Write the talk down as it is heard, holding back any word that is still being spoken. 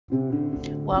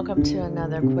Welcome to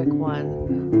another quick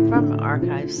one from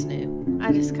Archive Snoop.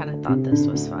 I just kind of thought this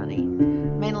was funny,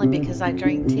 mainly because I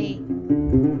drink tea.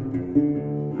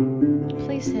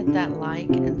 Please hit that like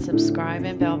and subscribe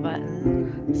and bell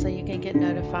button so you can get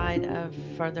notified of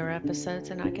further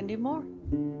episodes and I can do more.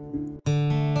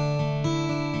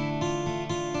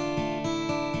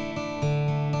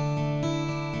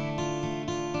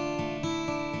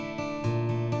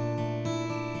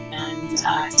 And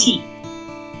tea.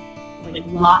 Like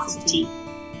lots of tea.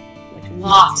 Like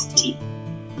lots of tea.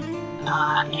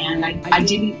 And I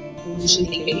didn't usually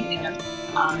think anything of it.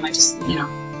 I just,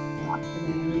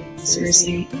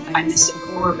 seriously, I missed it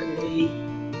before, but really,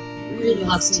 really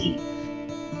loves tea.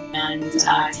 And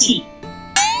tea.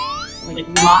 Like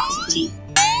lots of tea.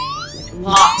 Like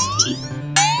lots of tea.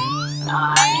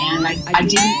 And I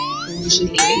didn't usually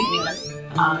think anything of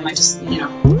it. I just,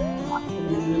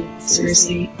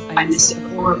 seriously, I missed it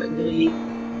before, but really,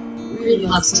 really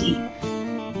loves tea.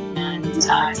 And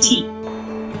tea.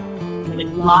 Like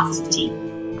lots of tea.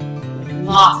 Like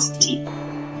lots of tea.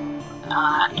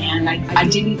 And I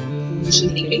didn't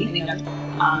usually think anything of it.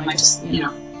 I just,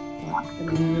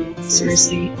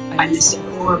 seriously, I missed it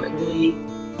before, but really,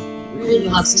 really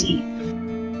loves tea.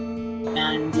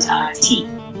 And tea.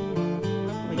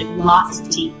 Like lots of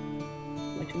tea.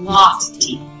 Like lots of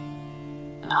tea.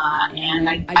 And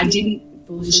I didn't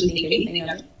usually think anything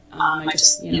of it. I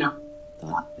just,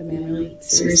 thought the man really,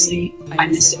 seriously, I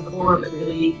missed it before, but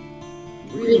really,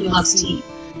 really loves tea.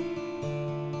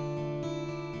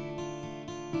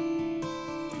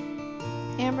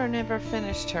 Amber never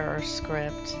finished her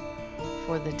script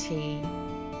for the tea,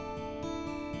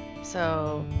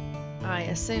 so I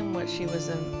assume what she was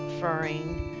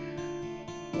inferring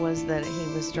was that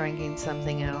he was drinking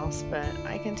something else, but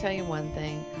I can tell you one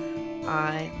thing.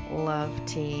 I love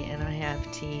tea, and I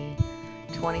have tea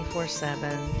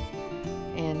 24/7.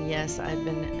 And yes, I've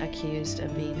been accused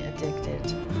of being addicted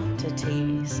to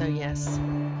tea. So yes,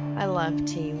 I love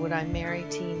tea. Would I marry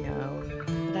tea? No.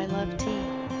 But I love tea.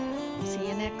 See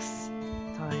you next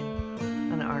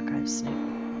time on Archive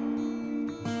Snoop.